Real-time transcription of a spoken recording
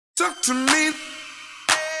Talk to me,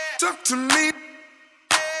 talk to me,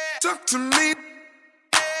 talk to me,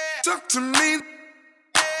 talk to me,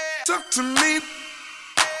 talk to me,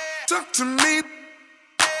 talk to me,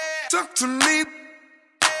 talk to me,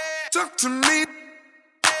 talk to me,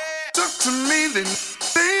 talk to me, then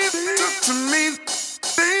baby, talk to me,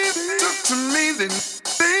 baby, talk to me, then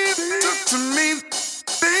baby, talk to me,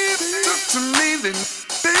 baby, talk to me, then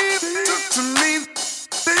baby, talk to me,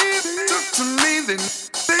 baby, talk to me, then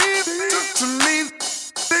baby, talk to me,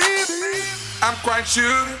 baby. I'm quite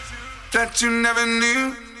sure that you never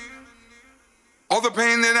knew all the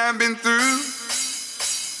pain that I've been through.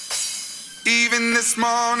 Even this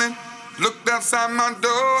morning, looked outside my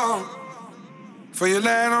door for your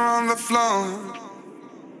letter on the floor.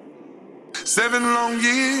 7 long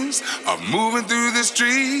years of moving through the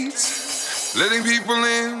streets, letting people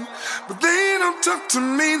in, but they don't talk to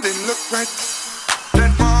me. They look right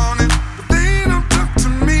that morning, but they don't talk to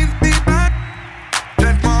me.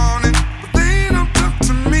 That morning, but they don't talk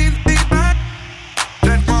to me. That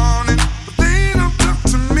morning, but they don't talk to me. That morning, but they don't talk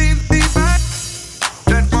to me.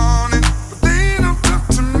 That morning, but they don't talk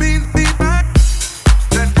to me.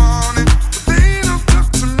 That morning, but they don't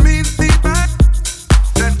talk to me.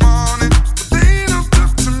 That morning, but they don't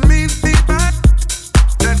talk to me.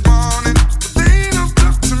 That morning, but they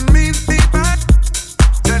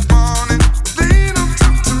don't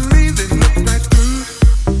talk to me. They look right through.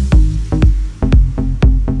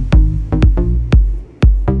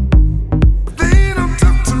 But they don't talk to me. They look right through. But they don't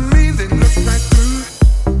talk to me. They look right through.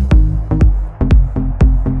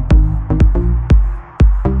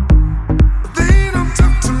 They don't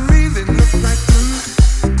talk to me. They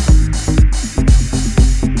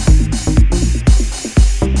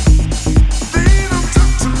look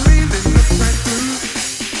right through.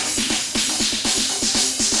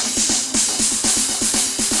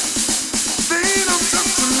 They don't talk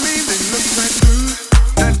to me. They look right through.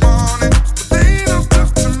 That morning, but they don't talk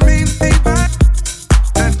to me.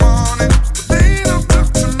 That morning, but they don't talk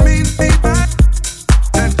to me. That morning, but they don't talk to me.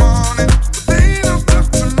 That morning, but they don't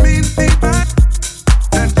talk to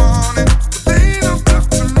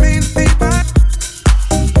me.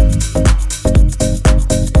 That morning, but they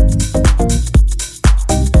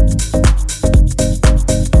don't talk to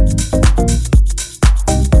me.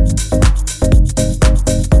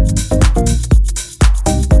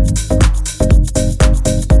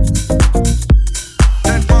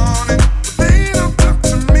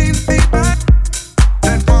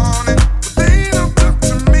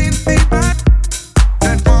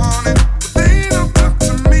 That morning, but they don't talk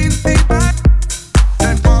to me.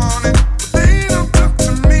 That morning, but they don't talk to me. That morning, but they don't talk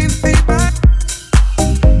to me.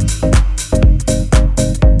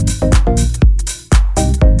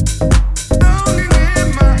 Longing in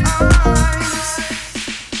my eyes.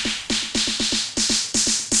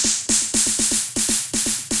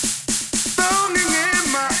 Longing in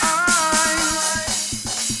my eyes.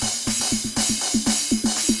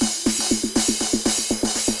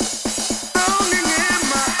 Longing in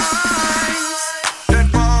my eyes. That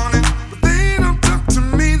morning, but they don't talk to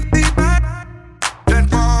me. That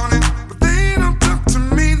morning, but they don't talk to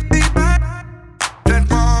me. That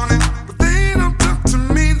morning, but they don't talk to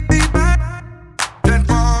me. That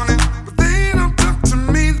morning, but they don't talk to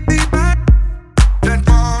me. That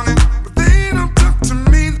morning, but they don't talk to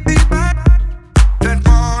me. That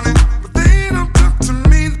morning, but they don't talk to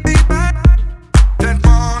me. That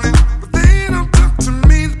morning, but they don't talk to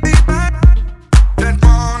me. That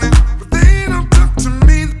morning, but they don't talk to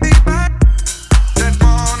me. That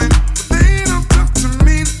morning, but they don't talk to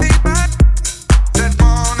me.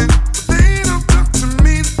 That morning, but they don't talk to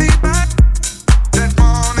me. That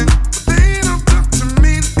morning, but they don't talk to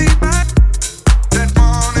me. That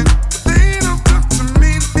morning, but they don't talk to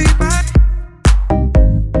me.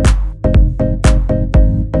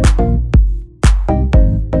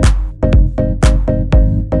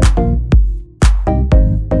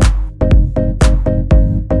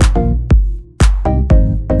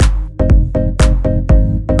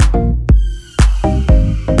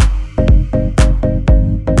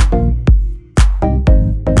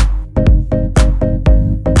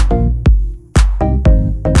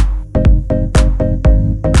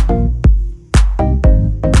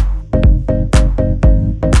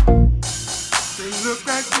 They look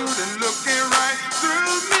right through, they looking right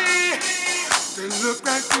through me. They look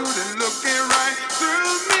right through, they looking right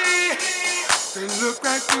through me. They look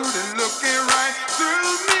right through, they looking right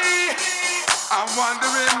through me. I'm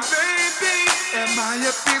wondering, baby, am I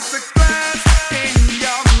a piece of glass in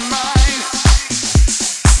your mind?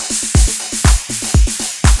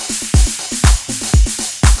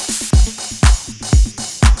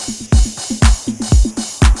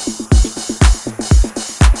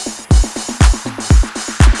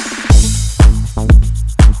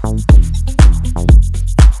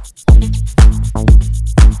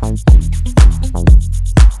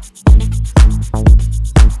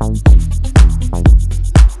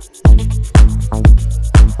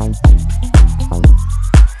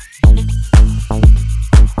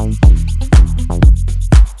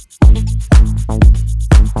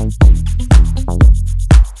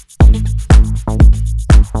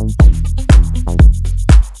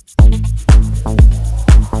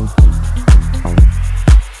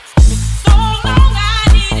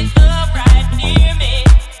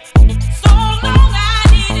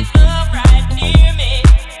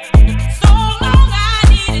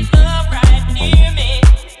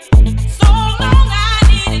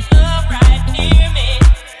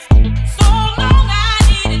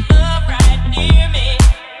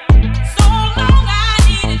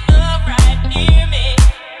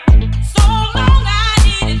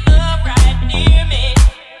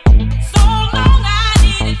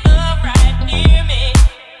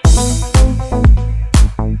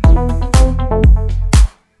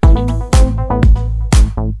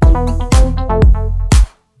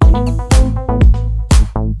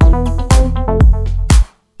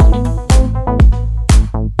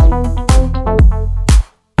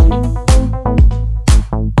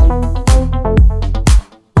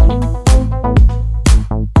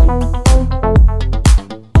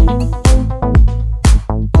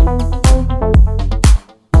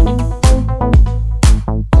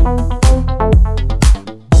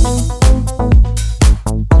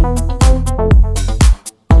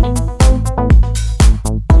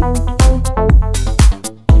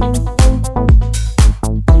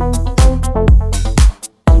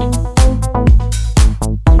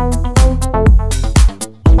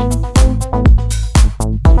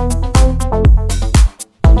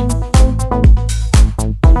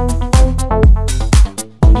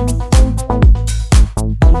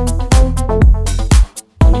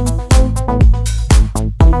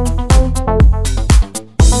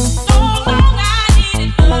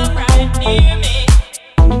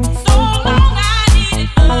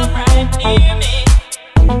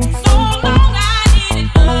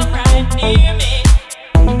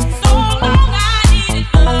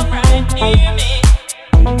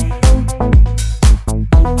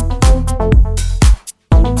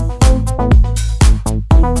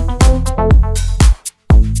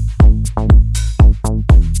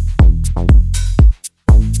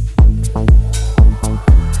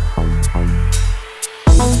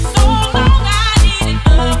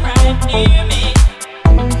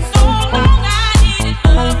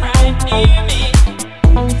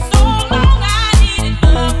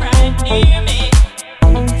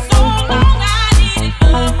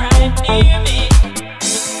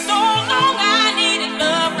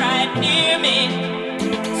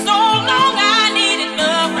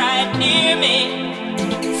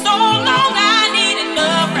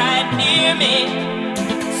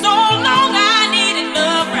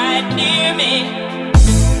 hear me?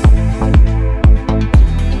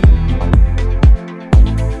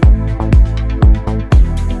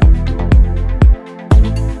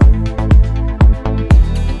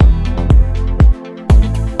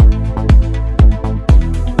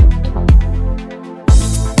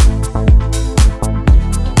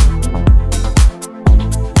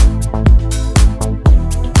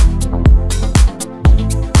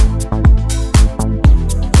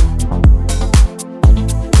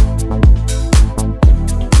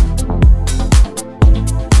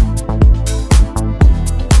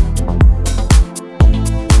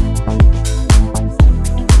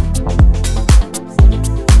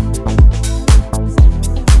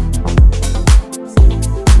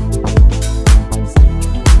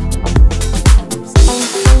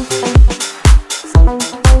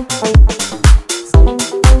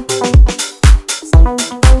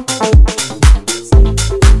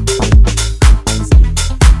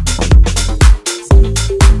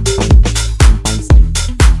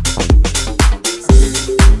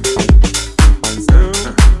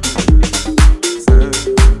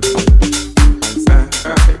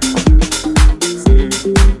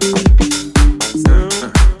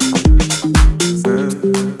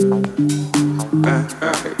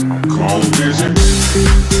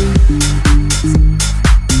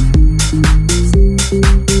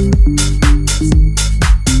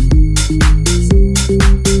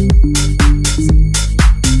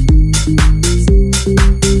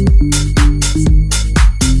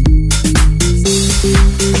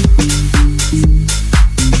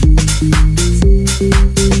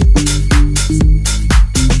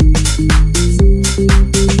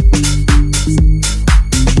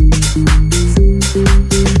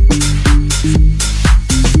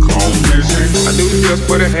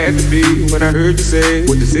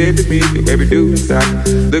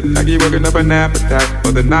 An appetite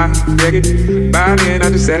for the night, yeah, it. By then I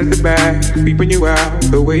just sat at the back, peeping you out,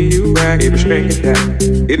 the way you act, every string attack.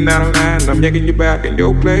 Getting out of line, I'm yanking you back in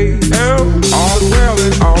your place. All's well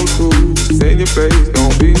and all's cool. Stay in your place,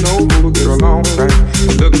 don't be no fool, get along right.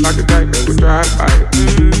 You look like a type that would try to fight.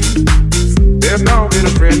 There's not been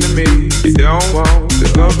a friend to me. You don't want to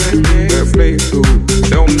love and fair play cool.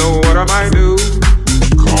 Don't know what I might do.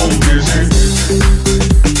 Call busy.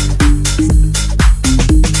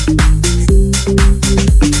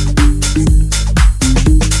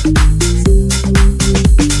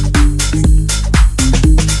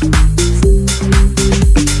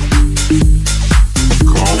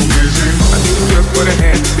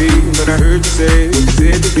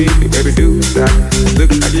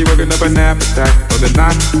 An appetite for the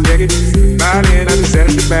night, yeah, it. By then I just sat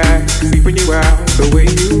at the back, peeping you out, the way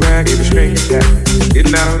you act, every string attack. Getting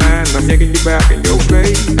out of line, I'm yanking you back in your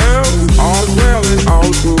place. All's well and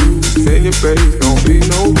all's cool. Stay in your face, don't be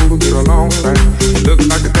no fool, get along right. You look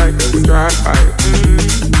like the type that would try to fight.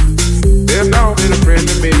 There's not been a friend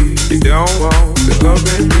to me. You don't want to love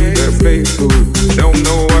and better play cool. Don't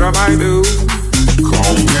know what I might do.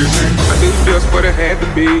 I knew just what it had to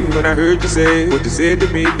be when I heard you say what you said to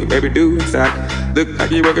me. Baby, do inside. Look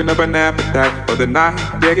like you're working up an appetite for the night,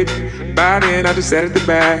 yeah, it. By then I just sat at the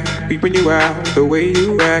back, peeping you out, the way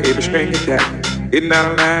you act, every string attack. Getting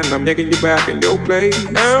out of line, I'm yanking you back in your place.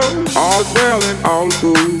 All's well and all's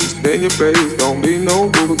cool. Stay in your place, don't be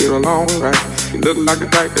no fool, get along right. You look like the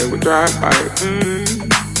type that would try to fight.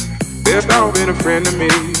 There's not been a friend to me.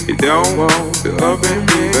 You don't want to love and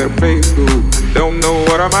be better play cool. Don't know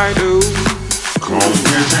what I might do. Call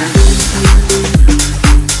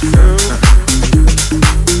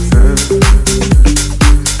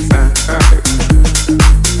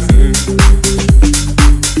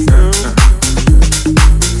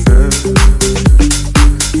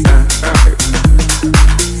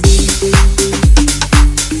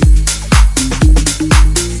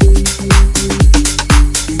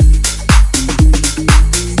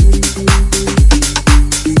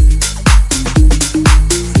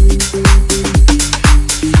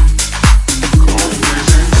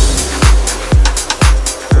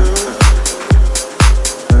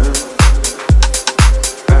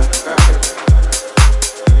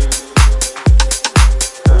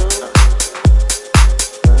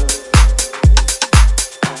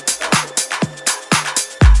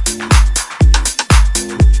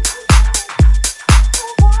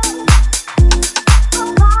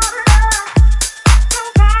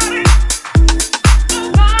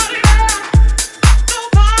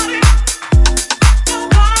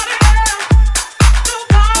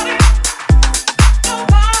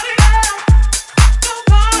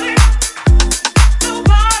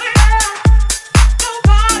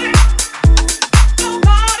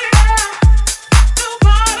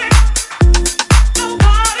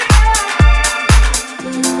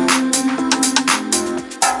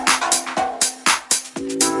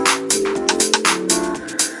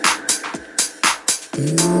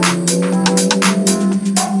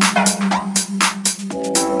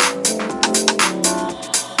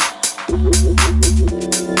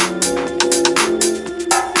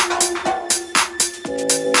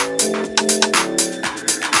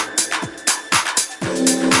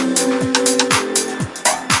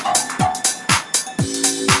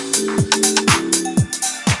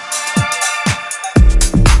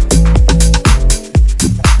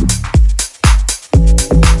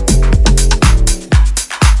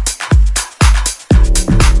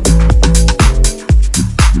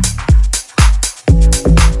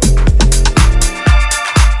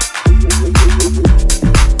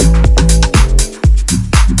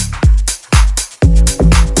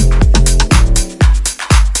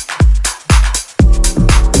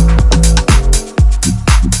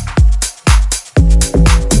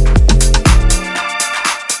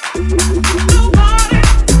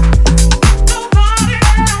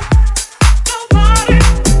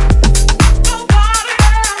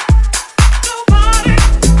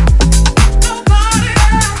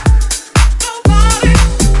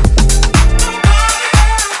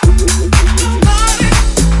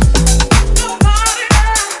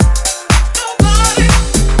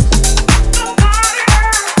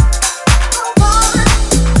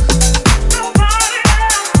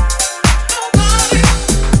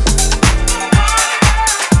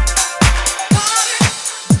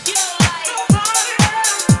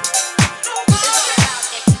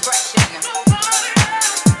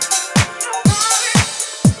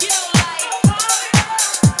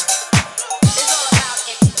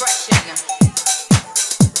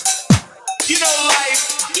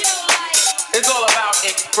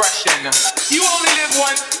You only live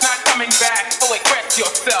once, not coming back, so express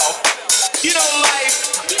yourself. You know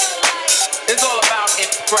life is all about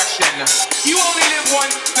expression. You only live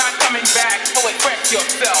once, not coming back, so express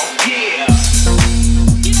yourself. Yeah.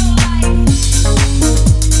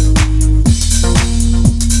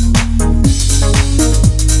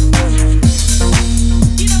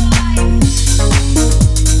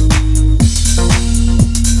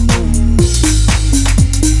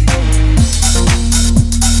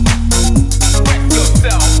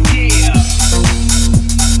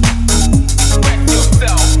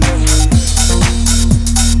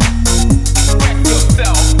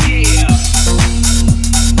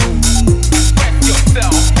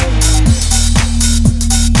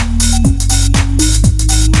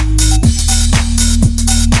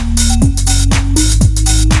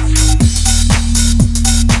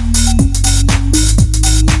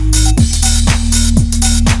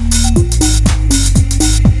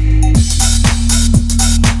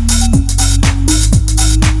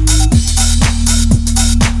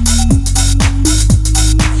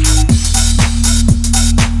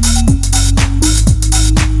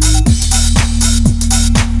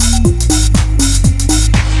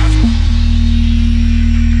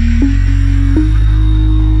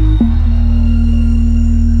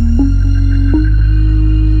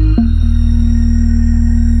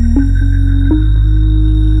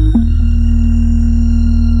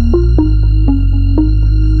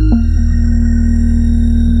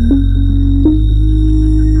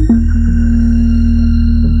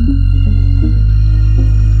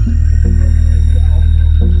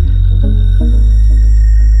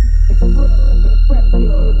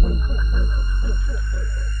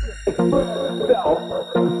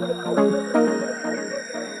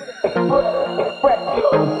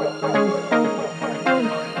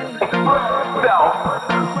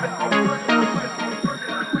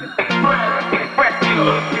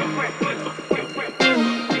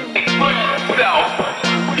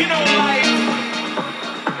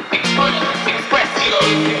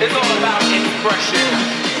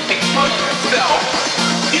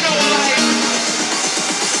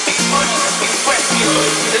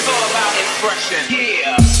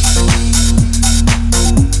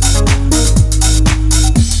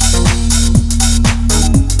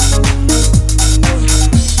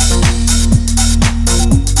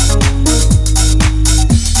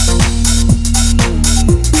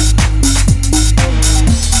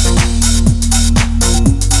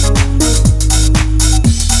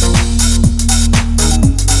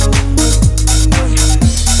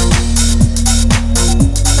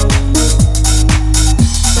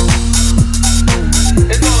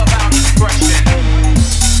 It's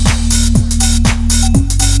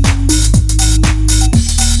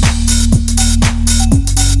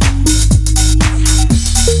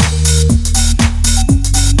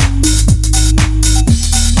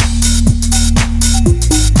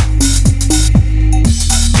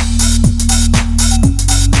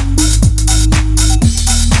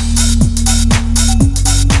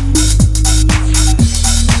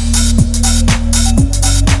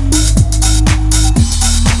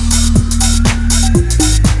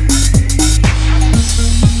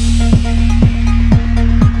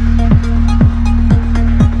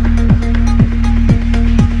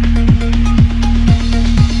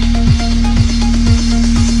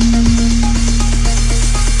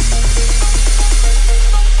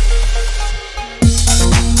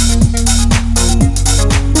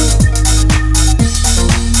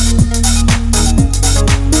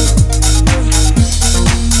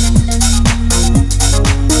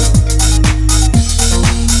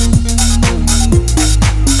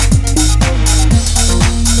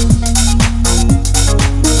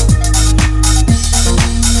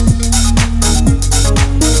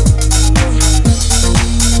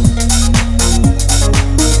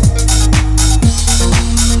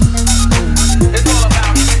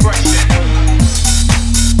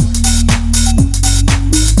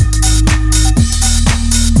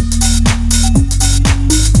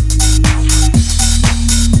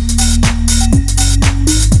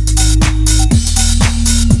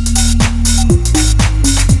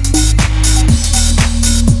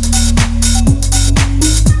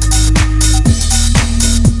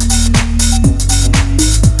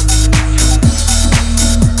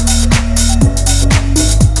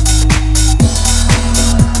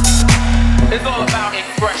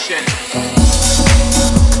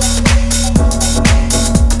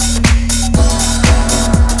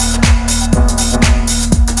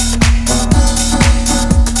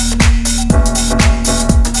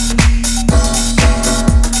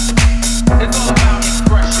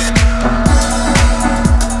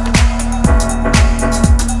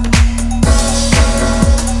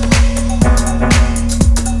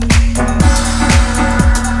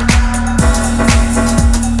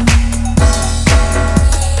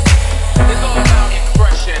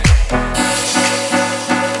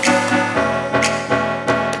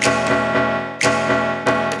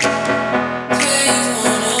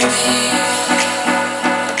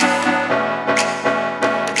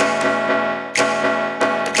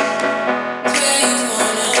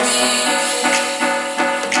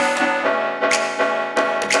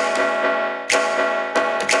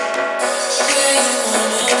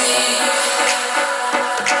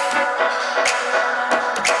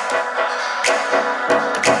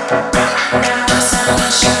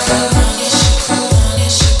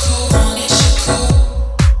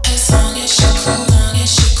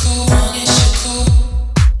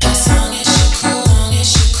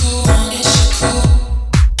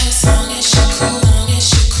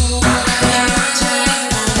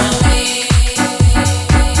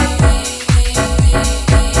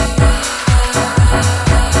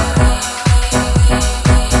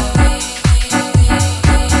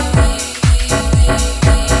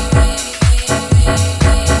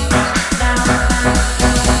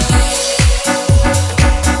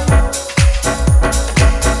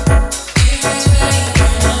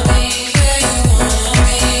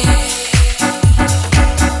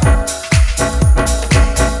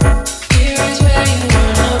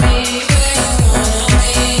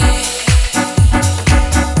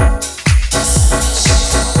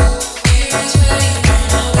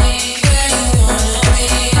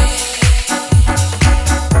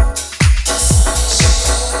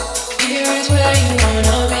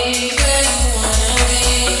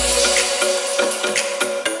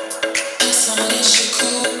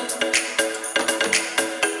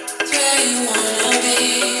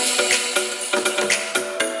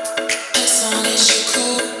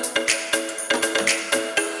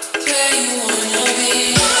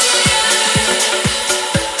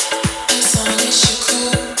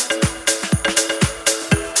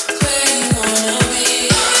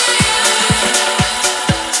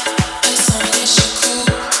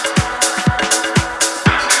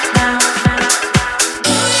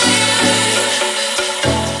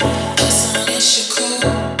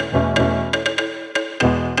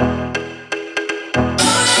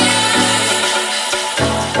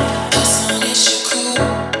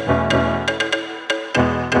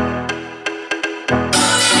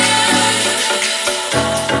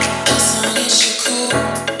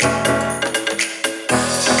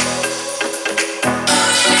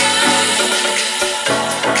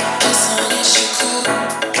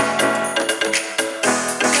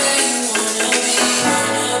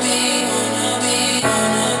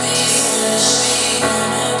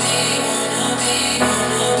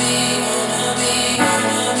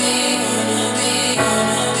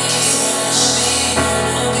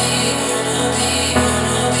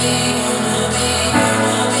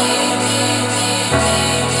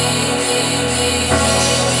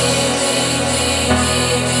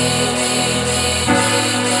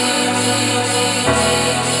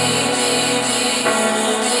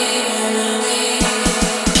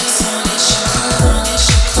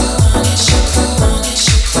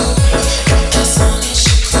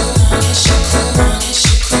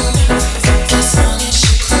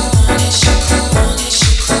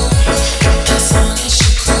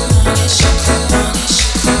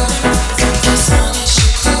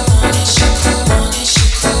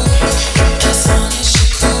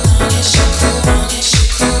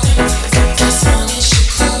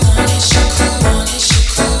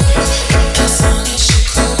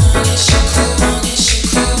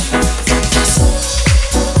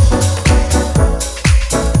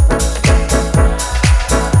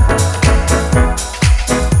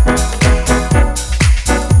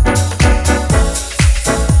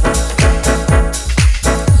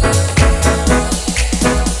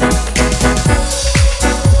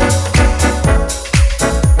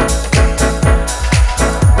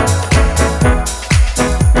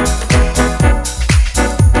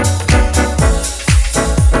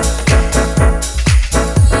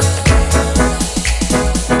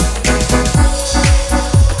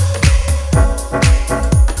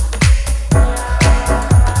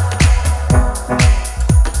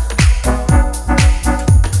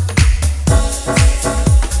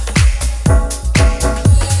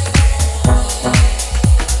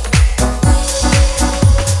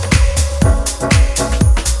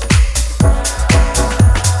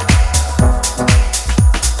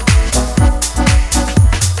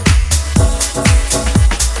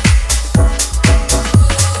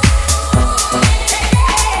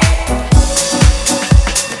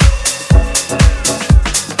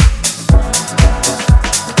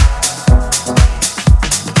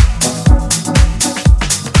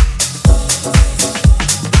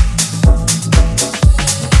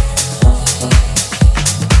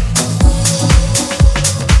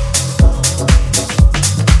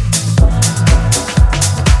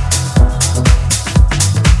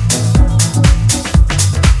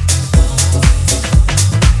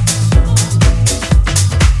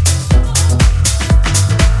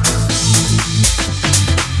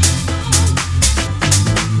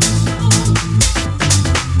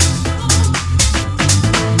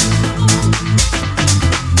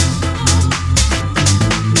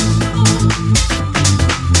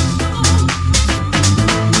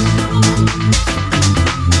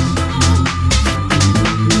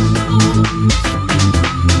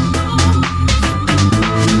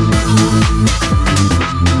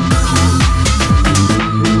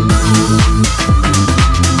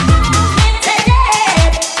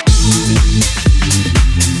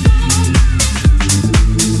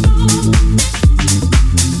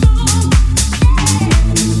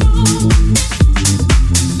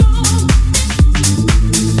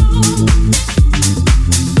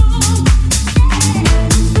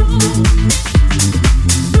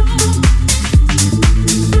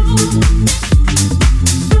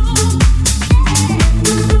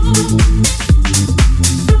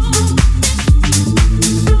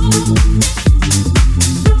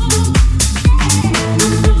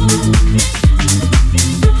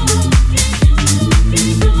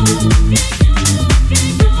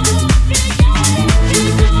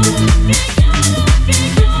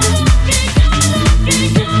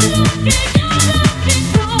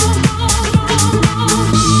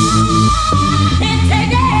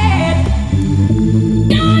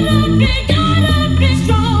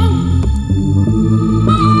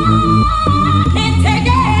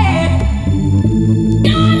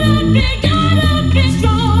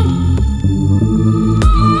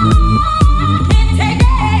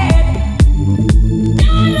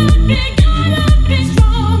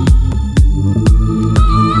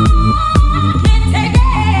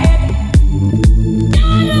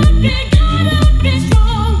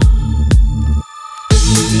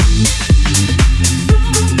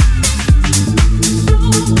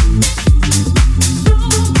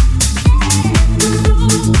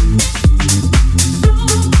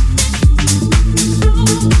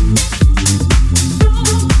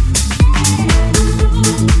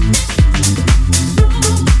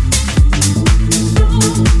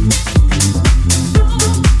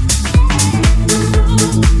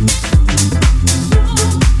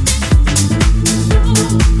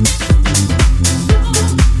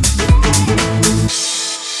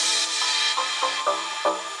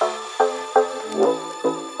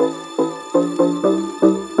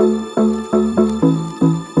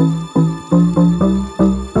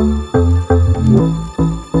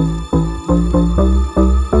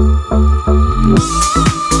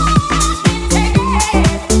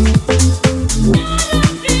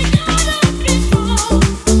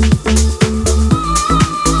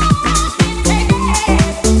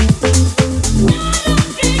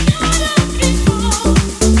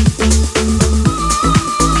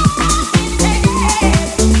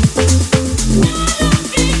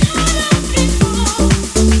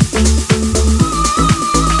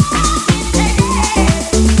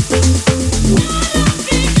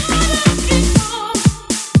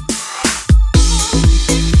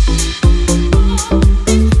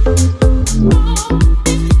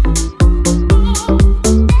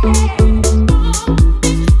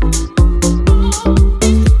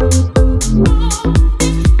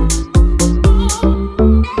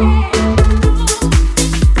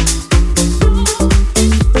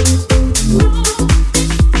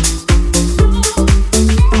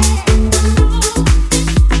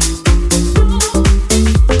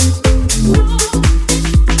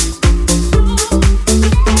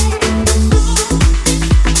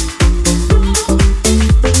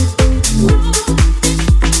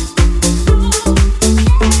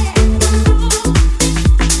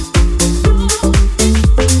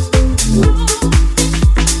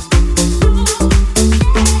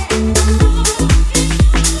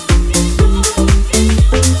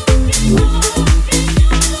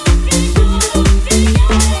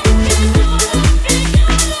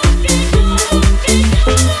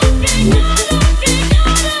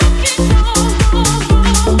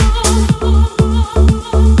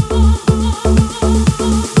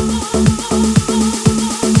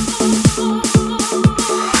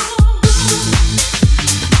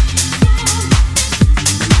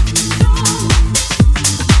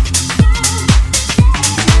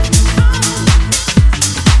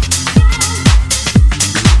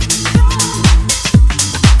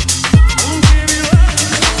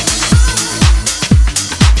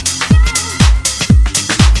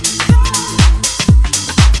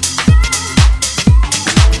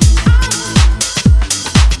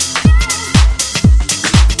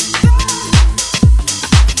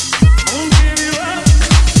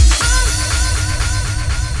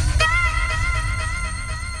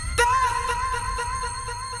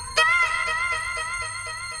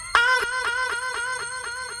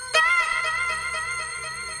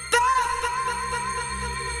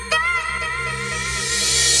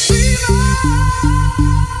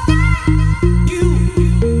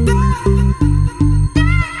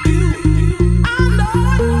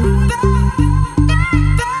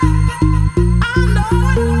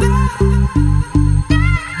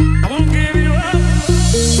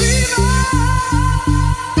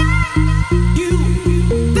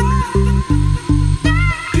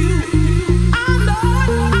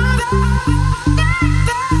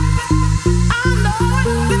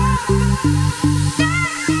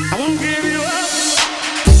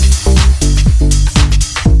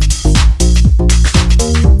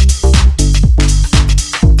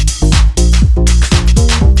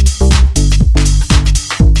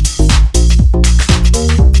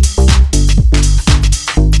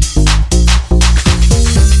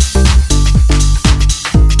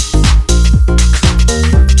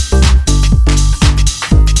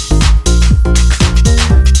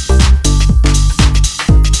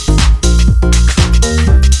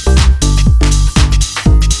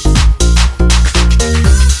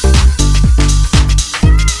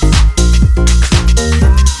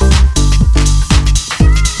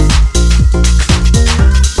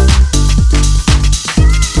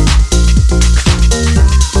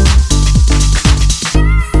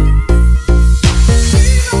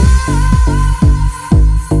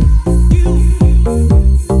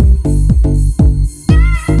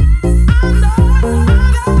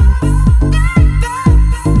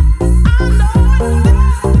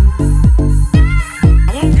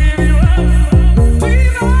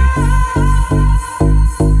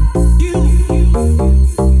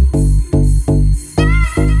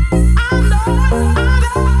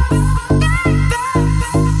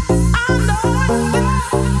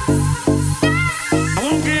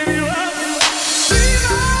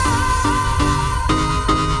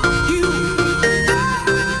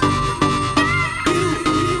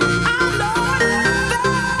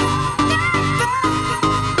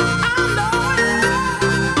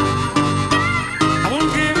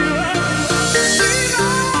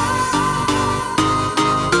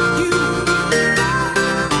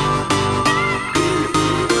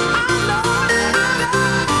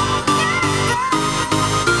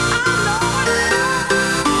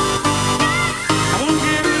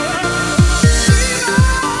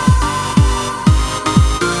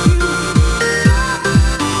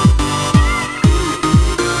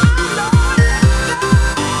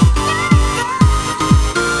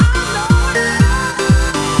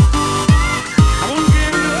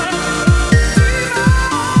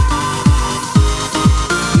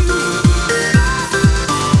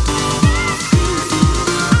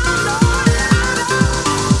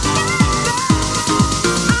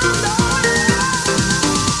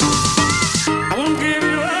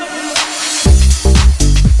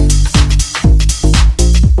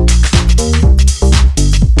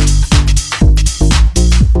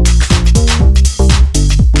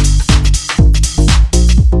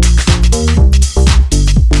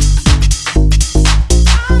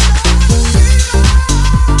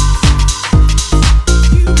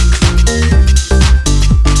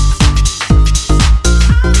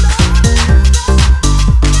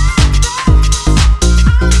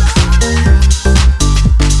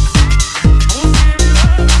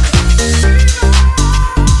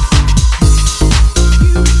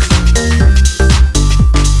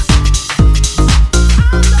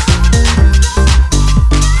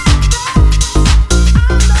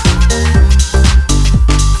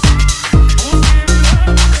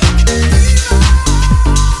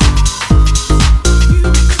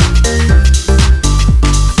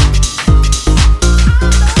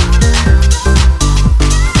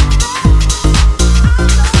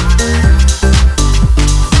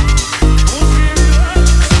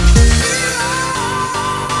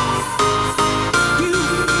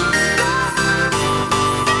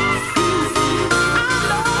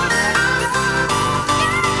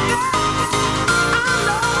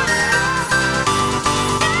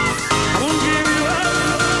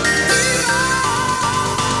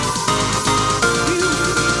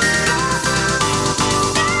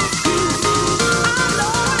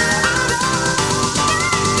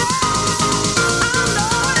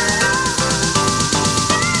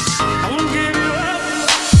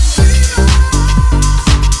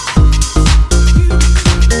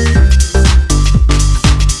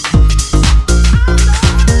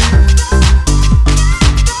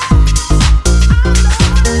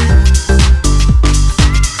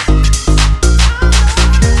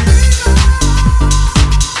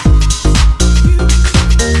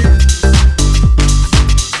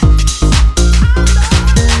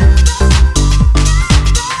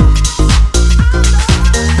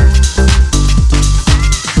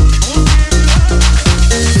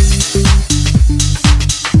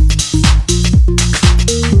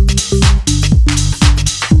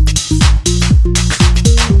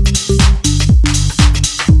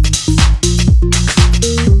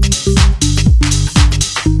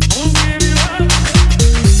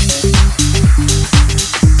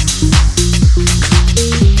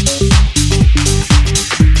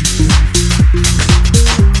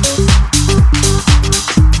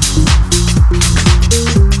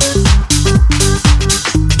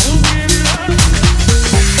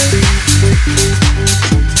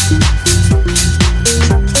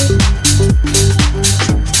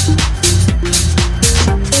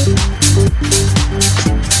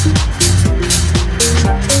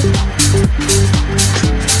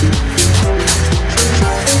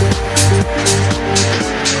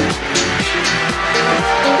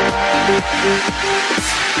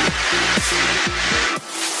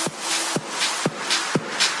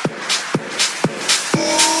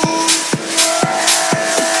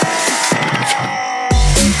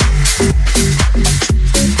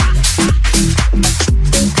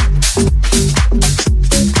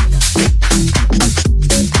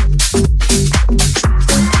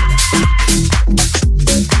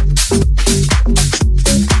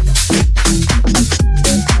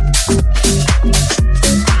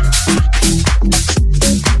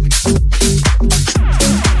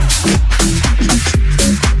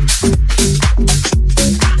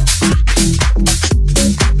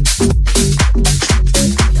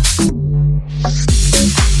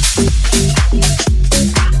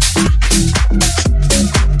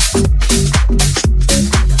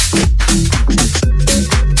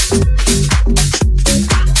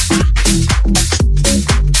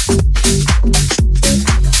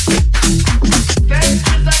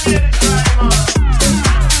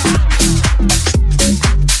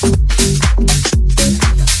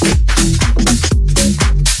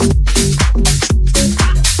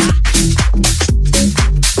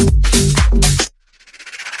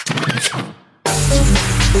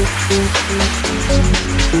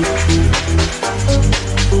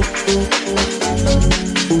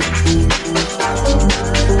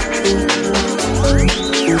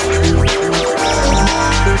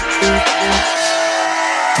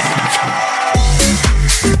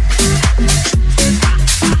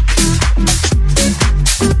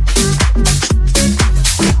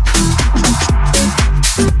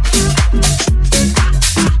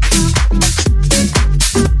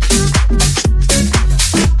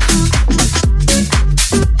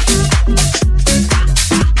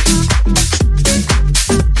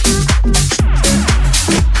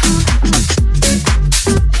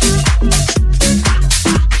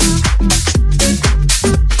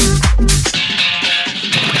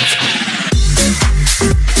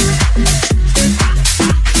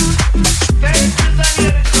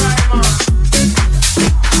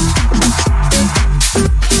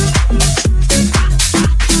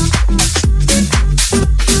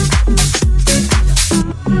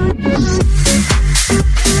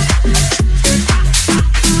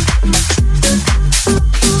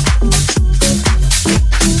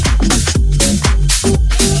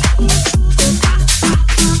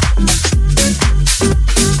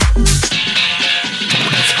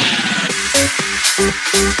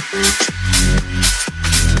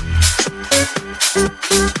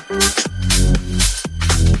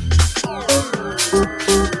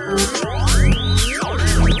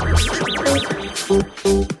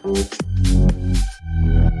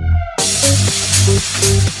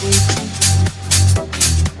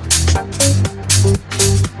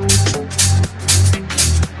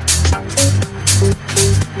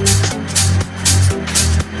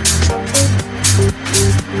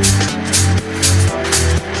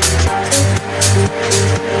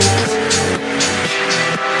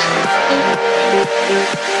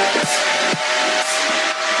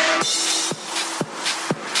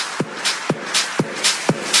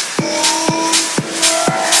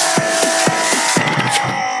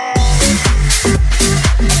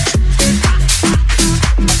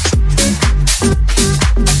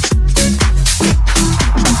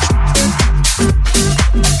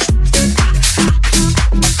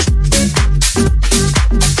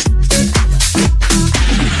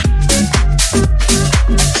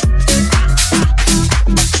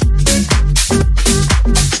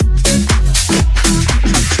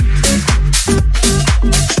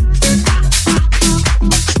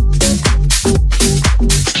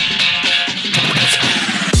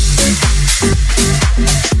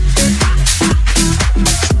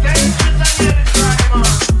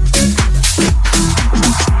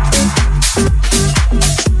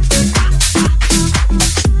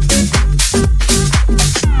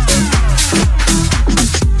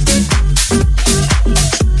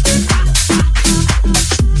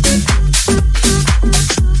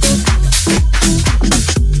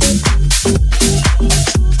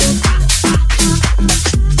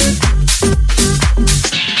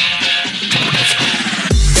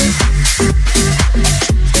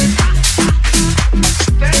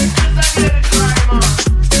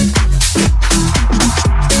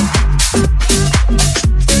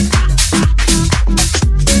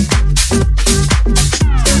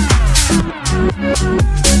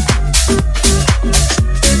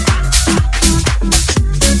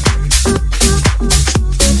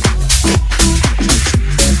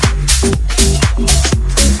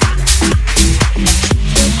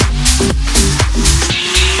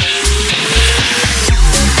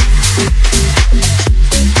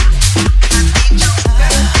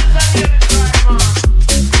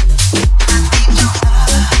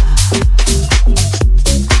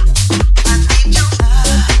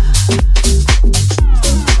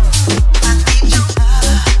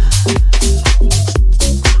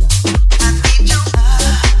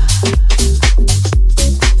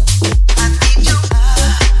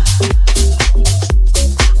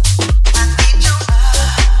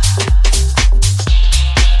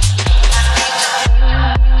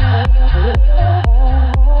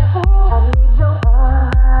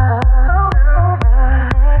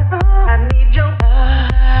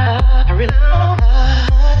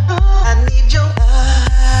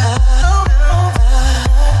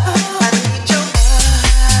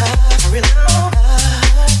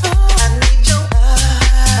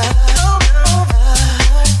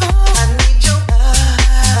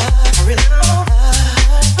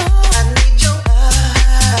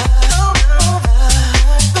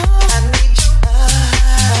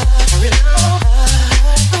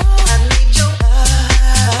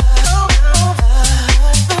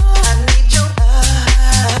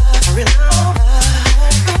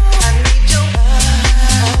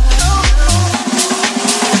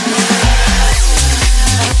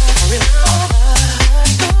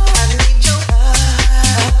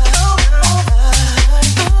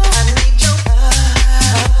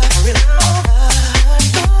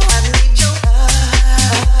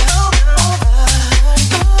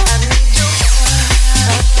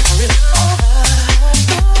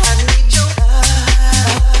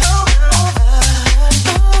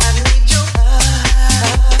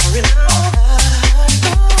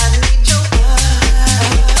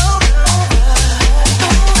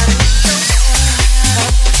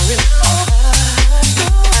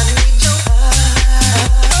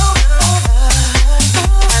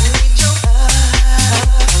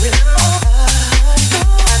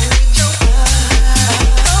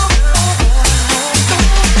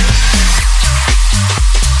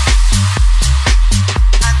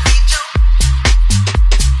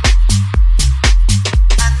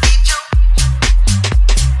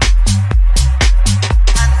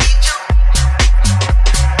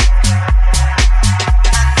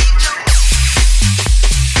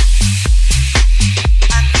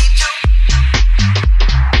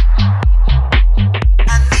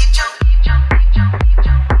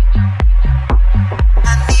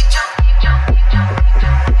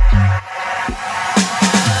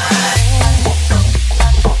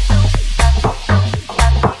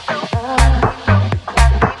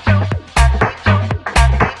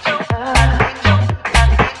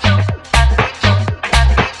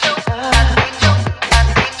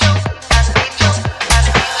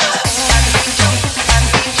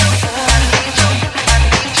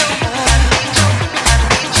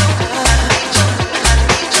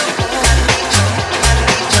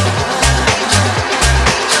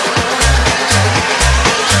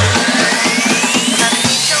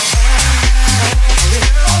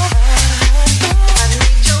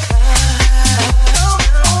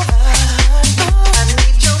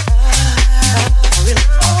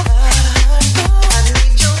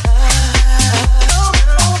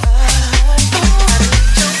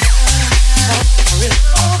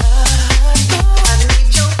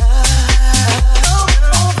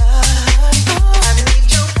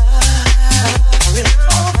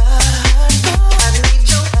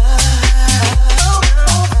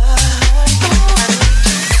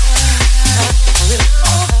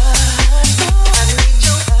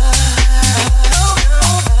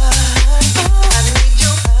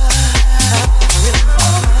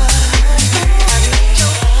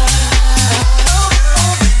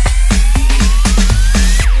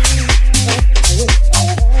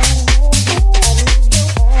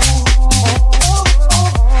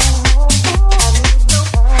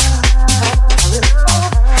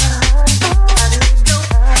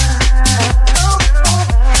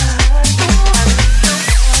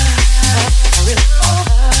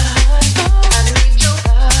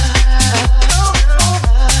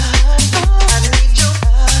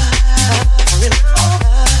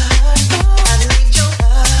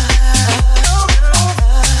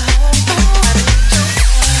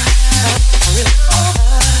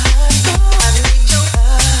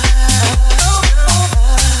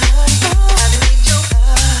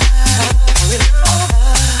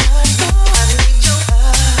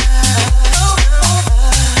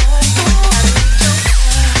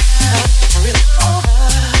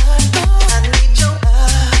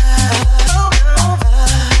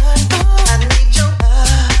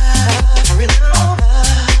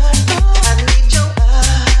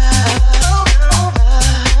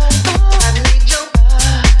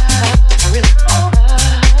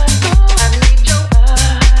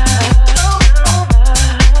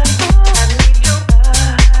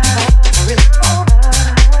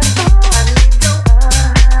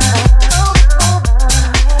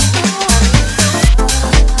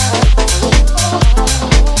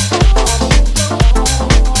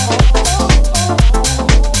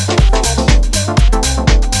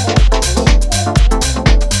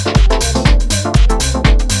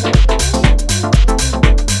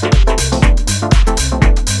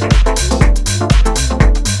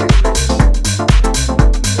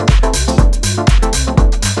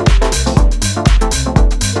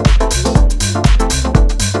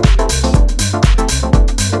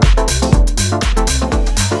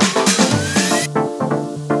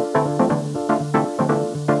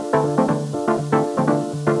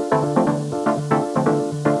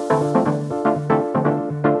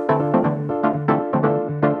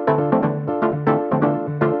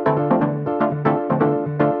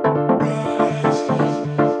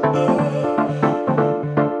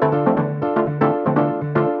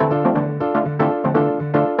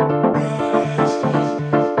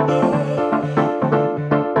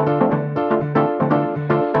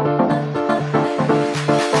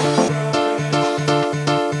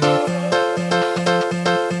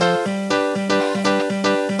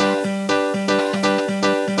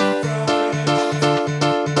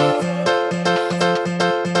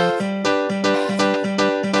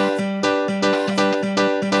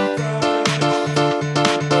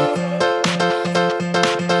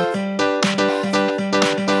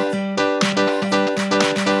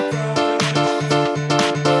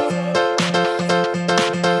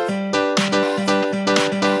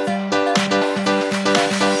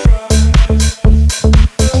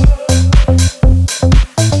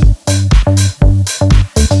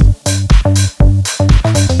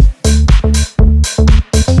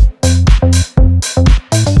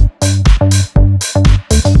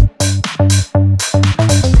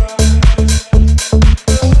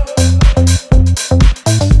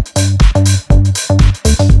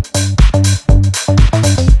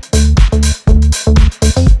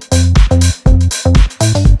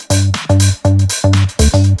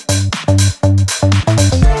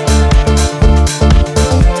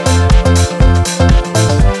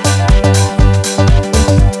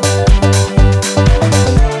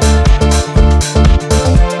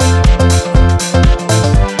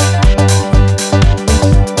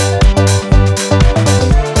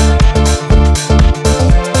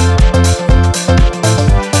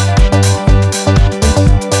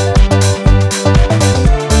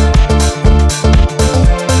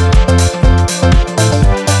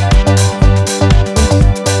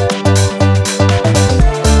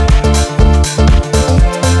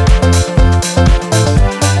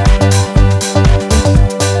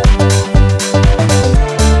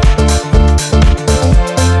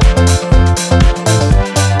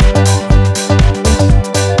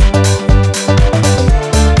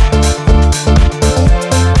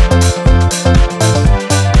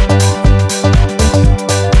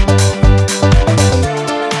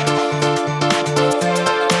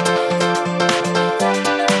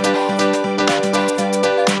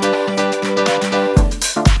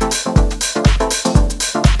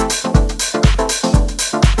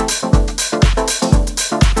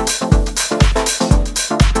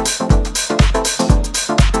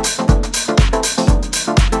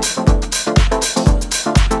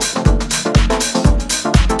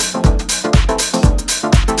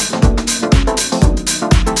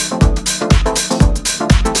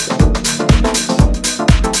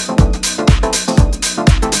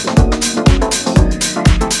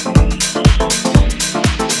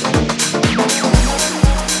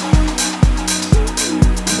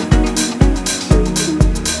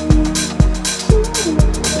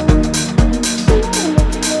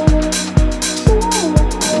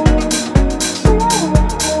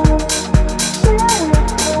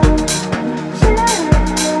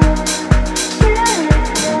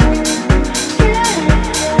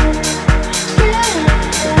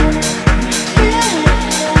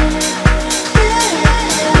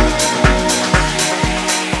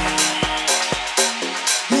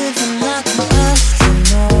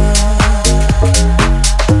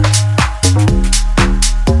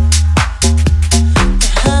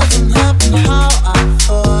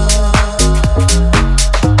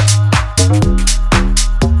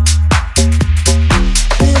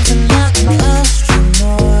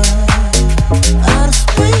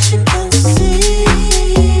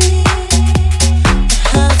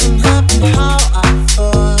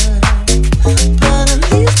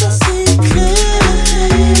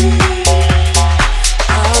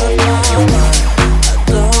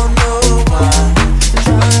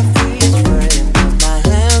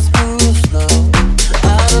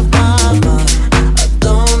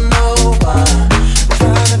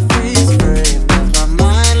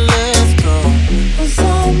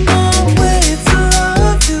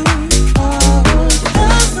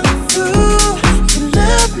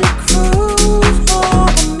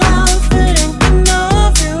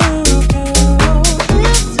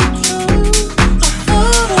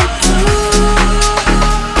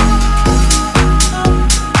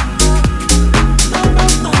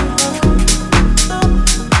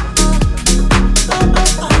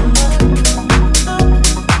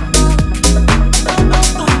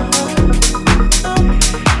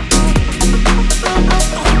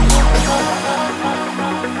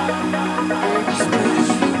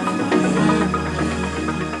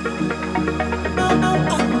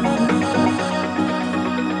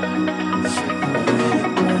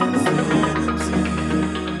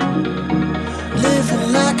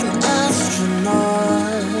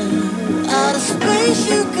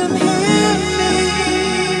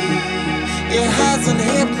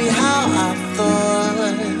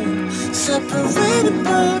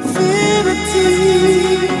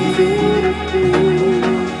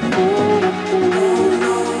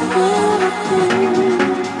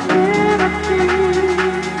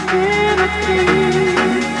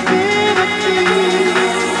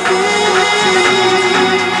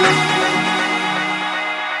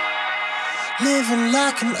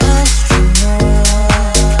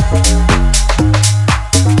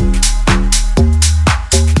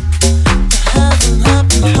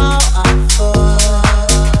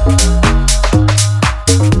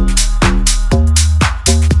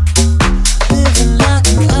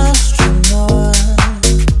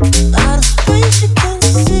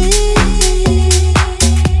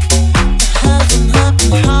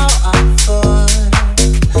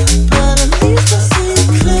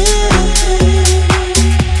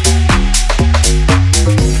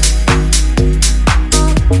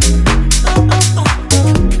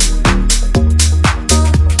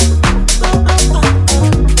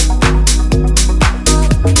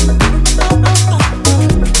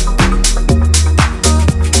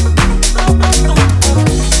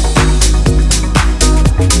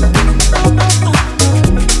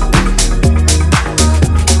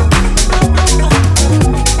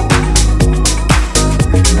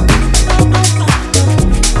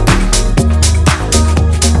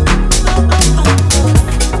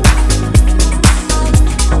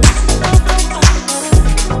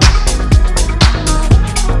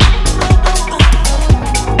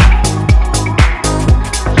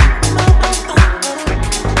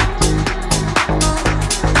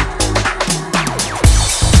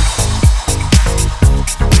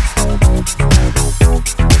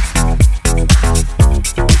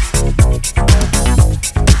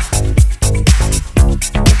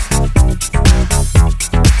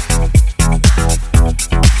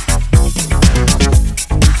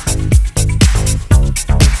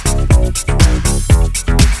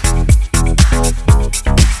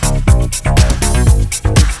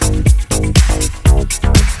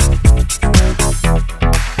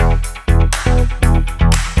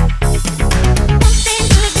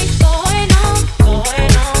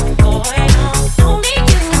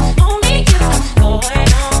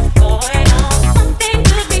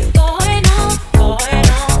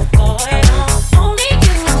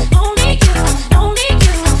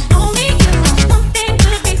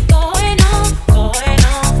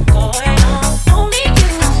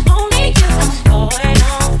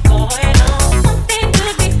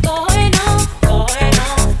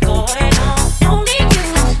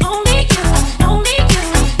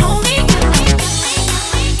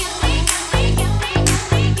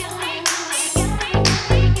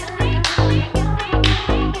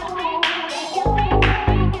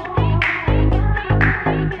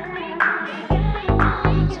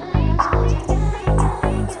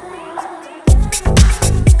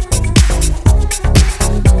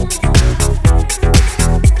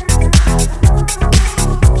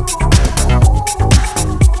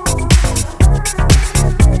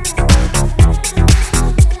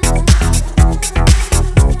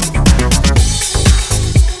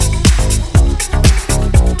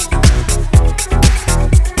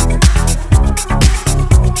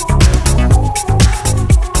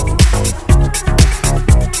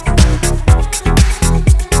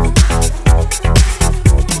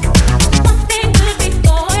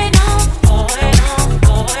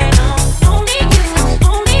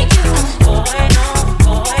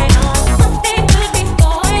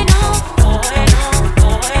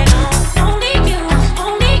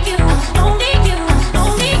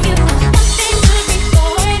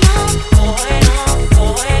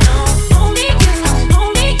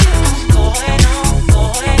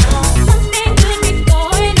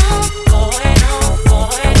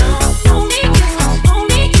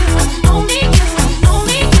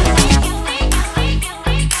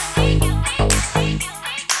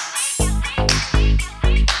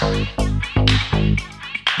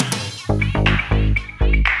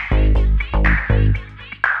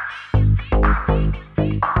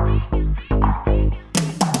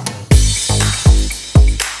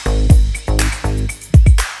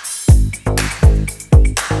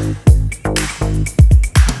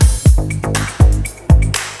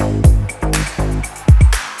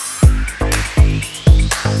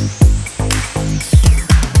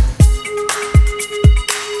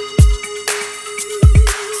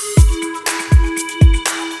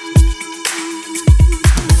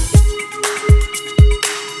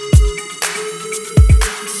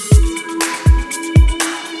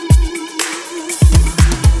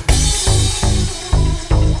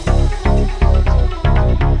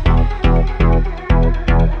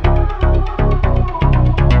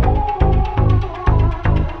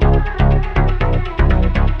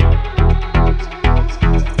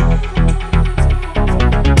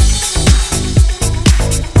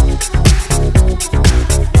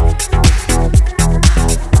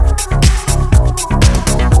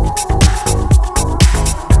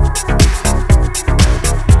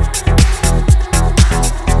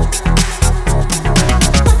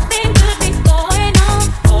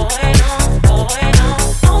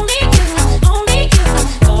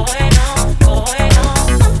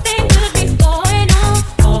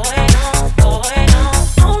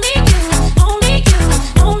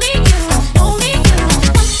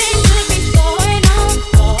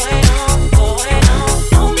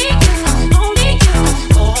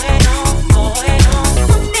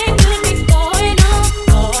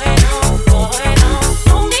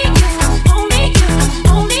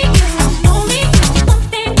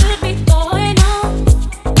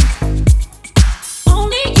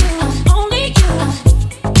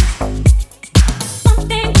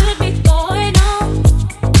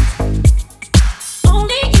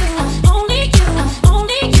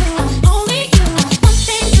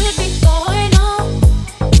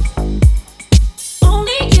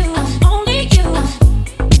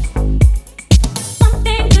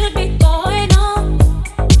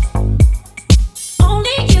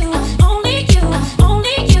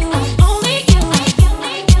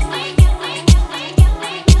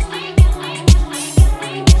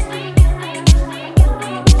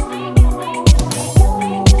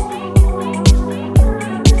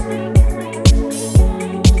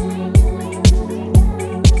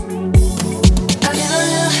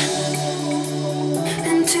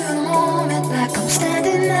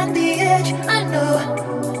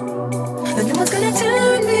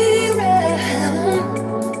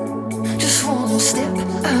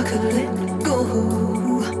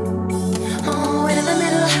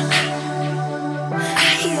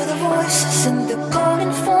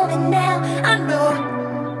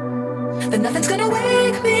nothing's gonna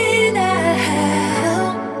wake me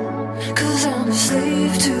now. 'Cause I'm a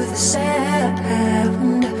slave to the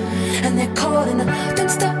sound. And they're calling,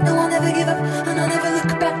 don't stop, no, I'll never give up. And I'll never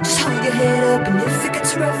look back, just hold your head up. And if it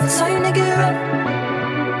gets rough, it's time to get up.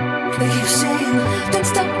 They keep saying, don't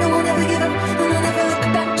stop, no, I'll never give up. And I'll never look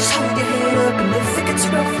back, just hold your head up. And if it gets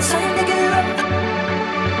rough, it's time to get up.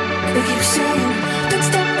 They keep saying, don't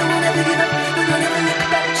stop, no, I'll never give up. And I'll never look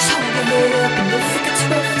back, just hold your head up. And if it gets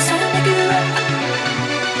rough, it's time to get up.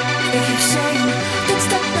 They keep saying, don't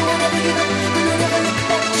stop, no, I'll never give up. And I'll never look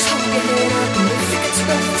back, just hold your head up. And if it gets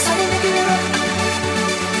rough, it's time to get up.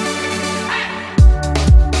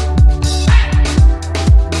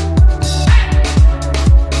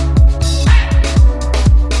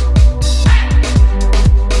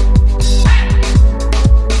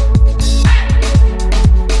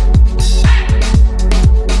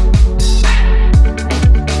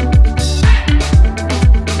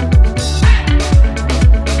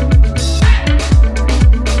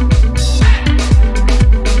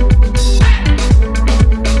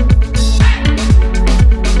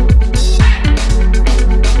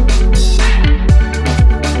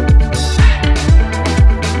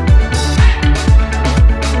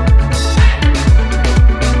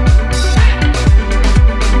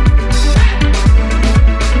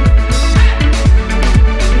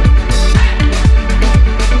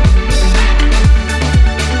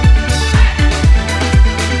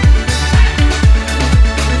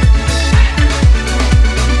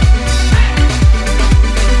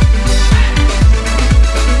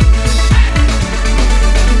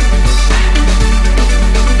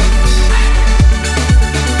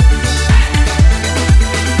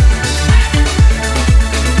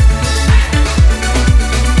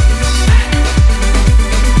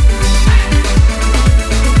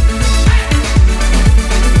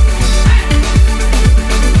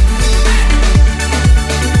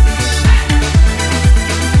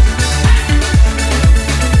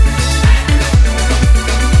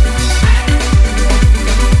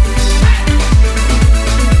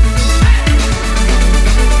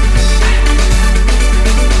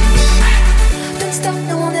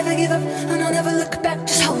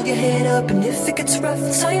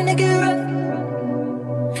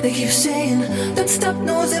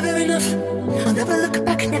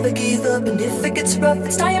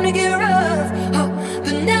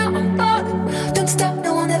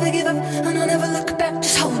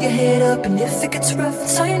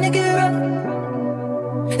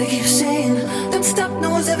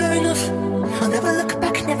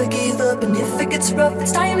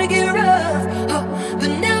 It's time to get rough, oh, but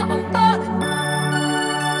now I'm